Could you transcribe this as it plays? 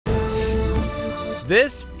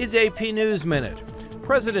This is AP News Minute.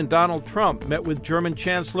 President Donald Trump met with German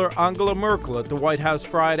Chancellor Angela Merkel at the White House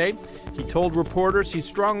Friday. He told reporters he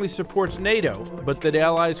strongly supports NATO, but that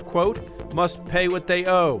allies, quote, must pay what they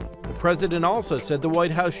owe. The president also said the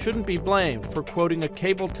White House shouldn't be blamed for quoting a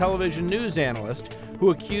cable television news analyst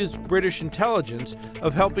who accused British intelligence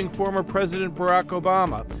of helping former President Barack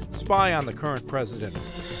Obama spy on the current president.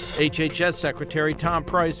 HHS Secretary Tom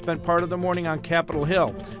Price spent part of the morning on Capitol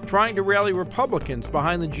Hill trying to rally Republicans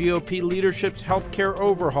behind the GOP leadership's health care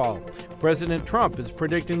overhaul. President Trump is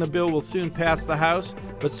predicting the bill will soon pass the House,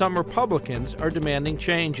 but some Republicans are demanding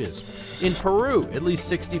changes. In Peru, at least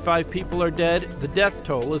 65 people are dead. The death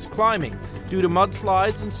toll is climbing due to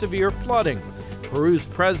mudslides and severe flooding. Peru's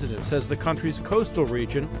president says the country's coastal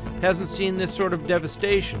region hasn't seen this sort of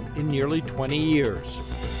devastation in nearly 20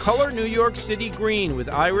 years. Color New York City green with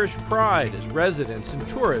Irish pride as residents and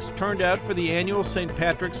tourists turned out for the annual St.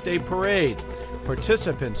 Patrick's Day parade.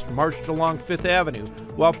 Participants marched along Fifth Avenue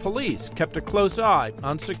while police kept a close eye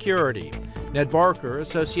on security. Ned Barker,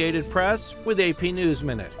 Associated Press, with AP News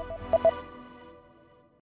Minute.